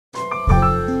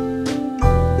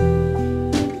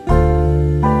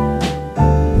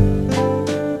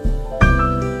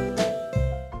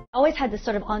had this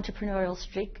sort of entrepreneurial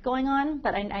streak going on,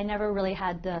 but I never really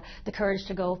had the courage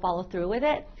to go follow through with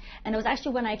it. And it was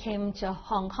actually when I came to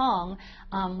Hong Kong,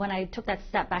 when I took that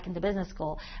step back into business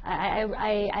school,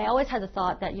 I always had the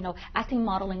thought that, acting,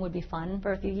 modeling would be fun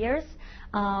for a few years,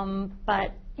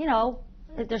 but,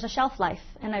 there's a shelf life.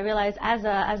 And I realized as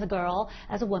a girl,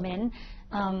 as a woman,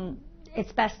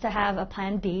 it's best to have a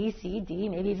plan B, C, D,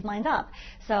 maybe even lined up.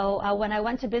 So when I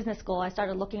went to business school, I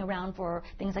started looking around for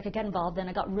things I could get involved in.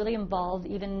 I got really involved,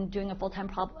 even doing a full-time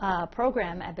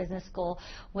program at business school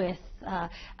with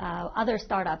other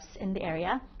startups in the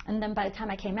area. And then by the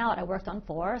time I came out, I worked on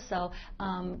 4. So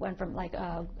went from like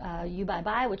You Buy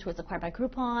Buy, which was acquired by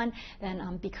Groupon,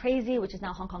 then Be Crazy, which is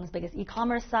now Hong Kong's biggest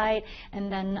e-commerce site, and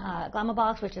then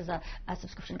Glam-it, which is a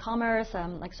subscription commerce,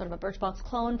 like sort of a Birchbox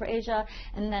clone for Asia.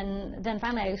 And then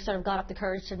finally, I sort of got up the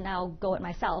courage to now go it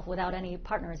myself without any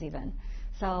partners even.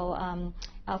 So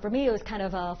for me, it was kind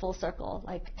of a full circle,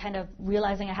 like kind of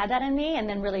realizing I had that in me and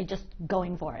then really just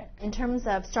going for it. In terms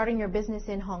of starting your business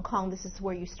in Hong Kong, this is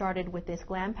where you started with this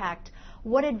Glam Pact.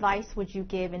 What advice would you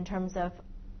give in terms of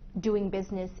doing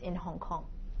business in Hong Kong?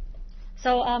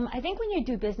 So I think when you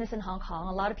do business in Hong Kong,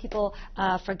 a lot of people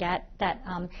forget that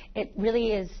it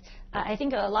really is. I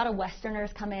think a lot of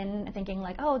Westerners come in thinking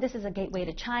like, oh, this is a gateway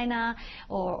to China,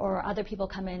 or other people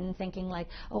come in thinking like,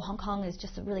 oh, Hong Kong is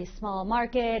just a really small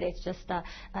market. It's just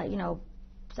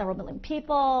several million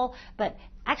people. But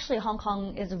actually, Hong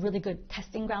Kong is a really good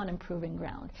testing ground and proving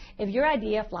ground. If your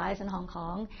idea flies in Hong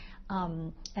Kong,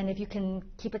 and if you can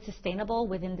keep it sustainable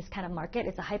within this kind of market,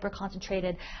 it's a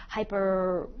hyper-concentrated,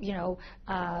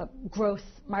 growth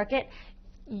market,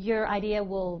 your idea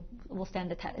will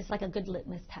stand the test. It's like a good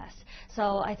litmus test.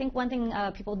 So I think one thing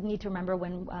people need to remember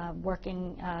when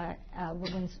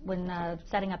when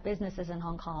setting up businesses in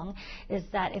Hong Kong is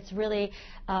that it's really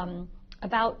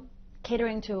about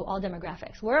catering to all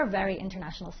demographics. We're a very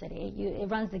international city. It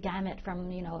runs the gamut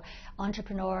from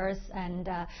entrepreneurs and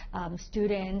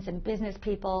students and business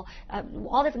people,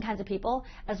 all different kinds of people,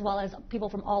 as well as people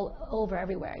from all over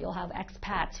everywhere. You'll have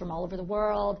expats from all over the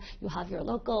world. You'll have your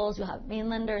locals. You'll have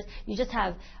mainlanders. You just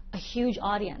have a huge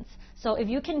audience. So if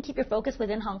you can keep your focus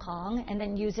within Hong Kong and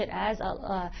then use it as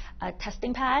a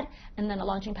testing pad and then a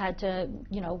launching pad to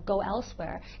go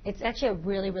elsewhere, it's actually a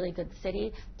really, really good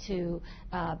city to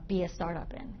be a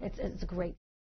startup in. It's great.